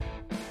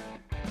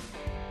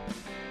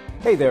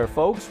Hey there,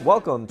 folks.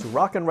 Welcome to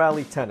Rock and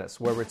Rally Tennis,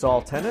 where it's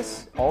all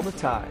tennis, all the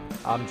time.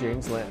 I'm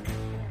James Lynn.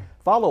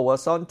 Follow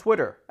us on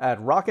Twitter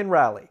at Rock and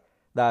Rally.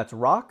 That's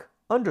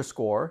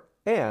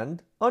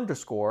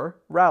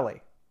rock_and_rally.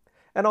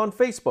 And on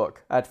Facebook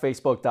at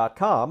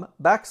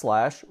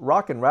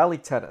facebook.com/Rock and Rally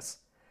Tennis.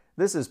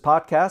 This is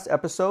podcast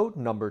episode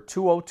number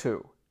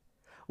 202.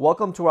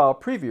 Welcome to our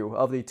preview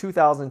of the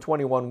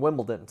 2021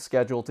 Wimbledon,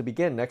 scheduled to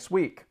begin next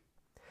week.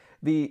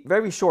 The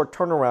very short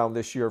turnaround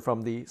this year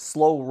from the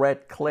slow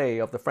red clay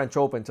of the French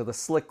Open to the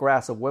slick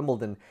grass of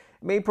Wimbledon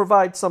may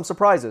provide some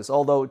surprises,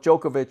 although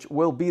Djokovic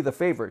will be the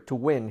favorite to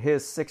win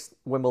his 6th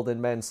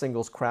Wimbledon men's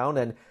singles crown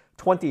and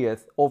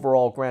 20th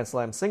overall Grand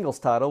Slam singles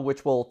title,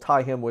 which will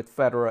tie him with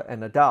Federer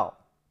and Nadal.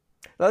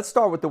 Now, let's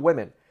start with the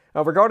women.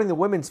 Now, regarding the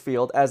women's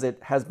field, as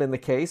it has been the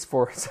case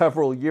for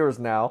several years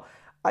now,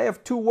 I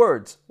have two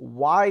words: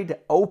 wide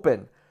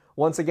open.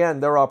 Once again,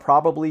 there are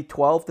probably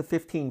 12 to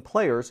 15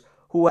 players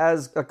who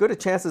has as good a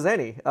chance as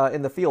any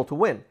in the field to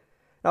win.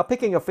 Now,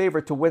 picking a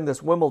favorite to win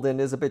this Wimbledon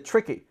is a bit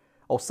tricky.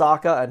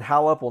 Osaka and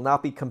Halep will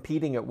not be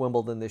competing at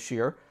Wimbledon this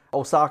year.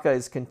 Osaka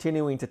is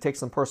continuing to take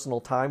some personal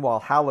time,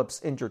 while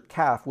Halep's injured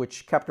calf,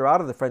 which kept her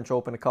out of the French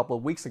Open a couple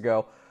of weeks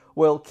ago,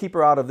 will keep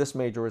her out of this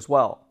major as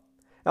well.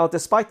 Now,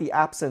 despite the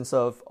absence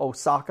of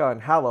Osaka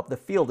and Halep, the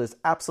field is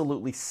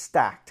absolutely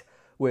stacked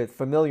with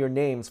familiar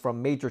names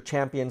from major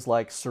champions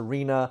like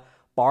Serena,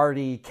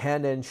 Barty,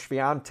 Kenin,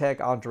 Swiatek,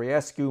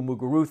 Andreescu,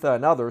 Muguruza,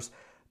 and others,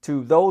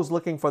 to those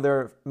looking for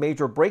their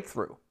major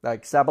breakthrough,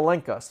 like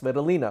Sabalenka,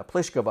 Svitolina,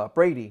 Pliskova,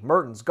 Brady,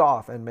 Mertens,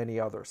 Gauff, and many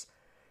others.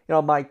 You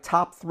know, my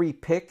top 3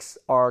 picks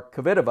are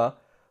Kvitova,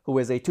 who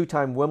is a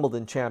 2-time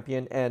Wimbledon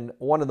champion and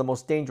one of the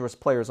most dangerous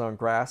players on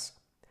grass,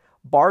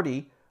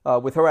 Barty,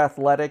 with her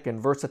athletic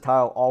and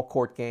versatile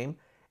all-court game,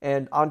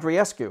 and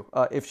Andreescu,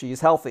 if she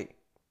is healthy.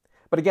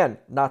 But again,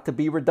 not to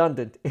be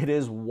redundant, it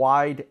is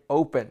wide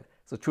open.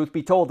 So truth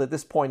be told, at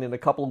this point in a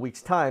couple of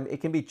weeks' time,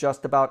 it can be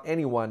just about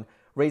anyone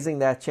raising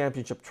that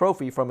championship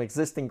trophy, from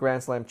existing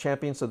Grand Slam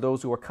champions to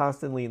those who are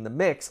constantly in the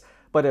mix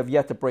but have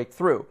yet to break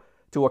through,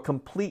 to a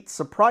complete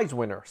surprise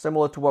winner,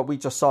 similar to what we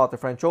just saw at the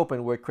French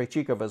Open with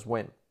Krejcikova's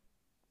win.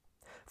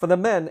 For the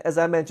men, as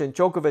I mentioned,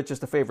 Djokovic is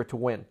the favorite to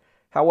win.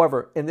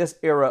 However, in this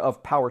era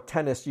of power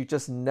tennis, you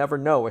just never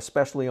know,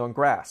 especially on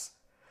grass.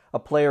 A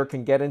player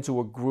can get into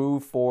a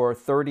groove for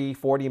 30,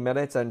 40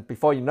 minutes, and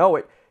before you know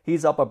it,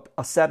 he's up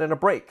a set and a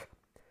break.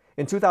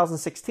 In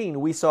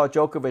 2016, we saw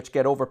Djokovic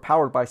get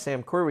overpowered by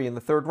Sam Querrey in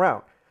the 3rd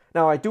round.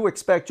 Now, I do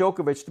expect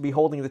Djokovic to be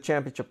holding the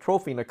championship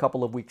trophy in a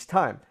couple of weeks'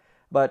 time,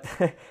 but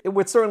it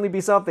would certainly be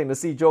something to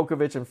see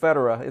Djokovic and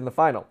Federer in the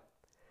final.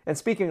 And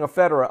speaking of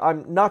Federer,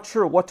 I'm not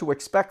sure what to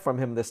expect from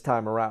him this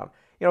time around.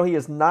 You know, he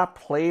has not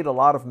played a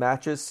lot of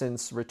matches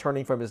since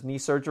returning from his knee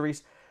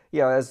surgeries.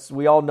 Yeah, as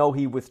we all know,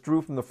 he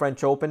withdrew from the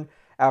French Open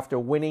after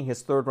winning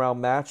his 3rd round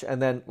match and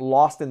then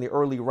lost in the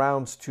early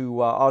rounds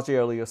to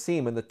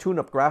Auger-Aliassime in the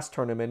tune-up grass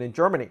tournament in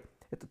Germany,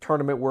 at the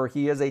tournament where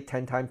he is a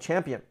 10-time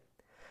champion.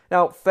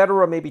 Now,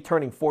 Federer may be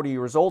turning 40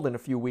 years old in a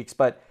few weeks,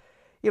 but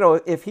you know,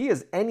 if he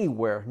is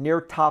anywhere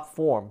near top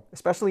form,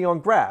 especially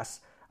on grass,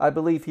 I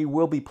believe he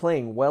will be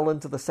playing well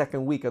into the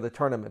 2nd week of the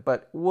tournament,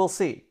 but we'll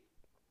see.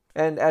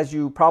 And as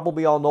you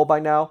probably all know by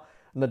now,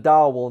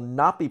 Nadal will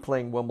not be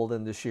playing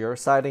Wimbledon this year,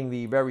 citing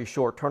the very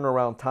short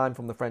turnaround time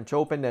from the French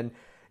Open and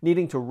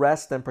needing to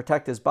rest and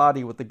protect his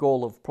body with the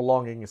goal of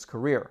prolonging his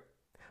career.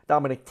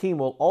 Dominic Thiem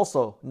will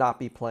also not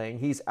be playing.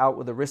 He's out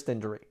with a wrist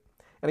injury.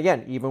 And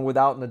again, even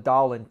without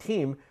Nadal and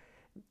Thiem,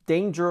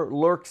 danger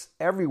lurks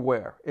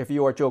everywhere if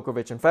you are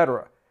Djokovic and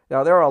Federer.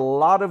 Now, there are a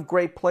lot of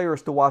great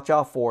players to watch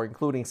out for,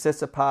 including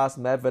Tsitsipas,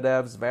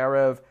 Medvedev,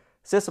 Zverev.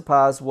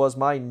 Tsitsipas was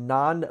my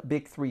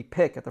non-Big 3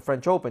 pick at the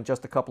French Open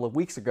just a couple of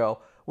weeks ago,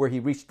 where he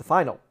reached the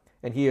final.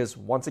 And he is,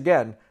 once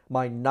again,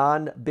 my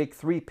non-Big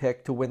 3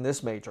 pick to win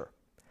this major.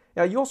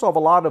 Now, you also have a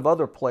lot of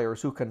other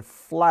players who can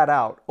flat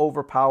out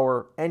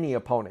overpower any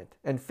opponent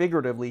and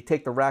figuratively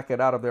take the racket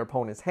out of their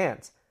opponent's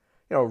hands.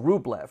 You know,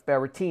 Rublev,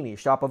 Berrettini,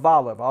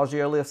 Shapovalov,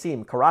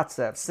 Auger-Aliassime,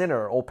 Karatsev,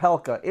 Isner,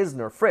 Opelka,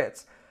 Isner,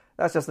 Fritz.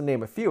 That's just to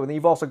name a few. And then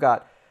you've also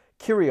got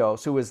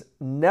Kyrgios, who is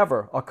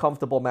never a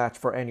comfortable match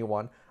for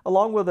anyone,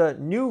 along with a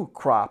new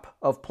crop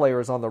of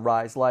players on the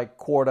rise like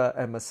Korda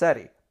and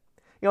Musetti.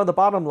 You know, the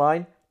bottom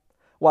line,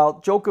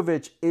 while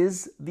Djokovic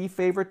is the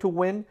favorite to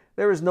win,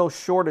 there is no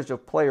shortage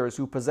of players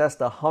who possess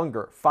the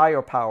hunger,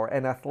 firepower,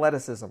 and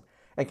athleticism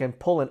and can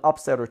pull an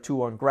upset or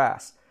two on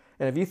grass.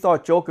 And if you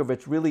thought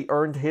Djokovic really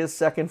earned his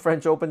 2nd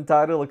French Open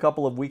title a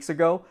couple of weeks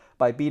ago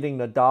by beating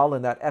Nadal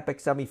in that epic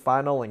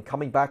semifinal and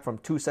coming back from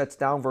 2 sets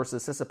down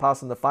versus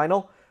Tsitsipas in the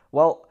final,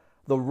 well,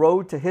 the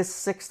road to his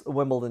 6th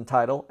Wimbledon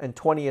title and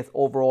 20th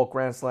overall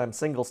Grand Slam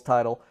singles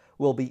title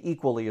will be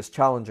equally as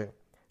challenging.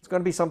 It's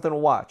going to be something to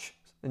watch.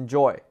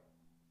 Enjoy.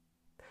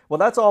 Well,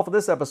 that's all for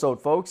this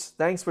episode, folks.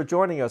 Thanks for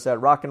joining us at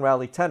Rock and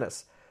Rally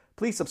Tennis.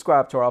 Please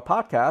subscribe to our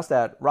podcast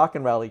at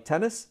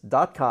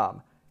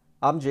rockandrallytennis.com.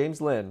 I'm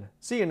James Lynn.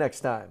 See you next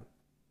time.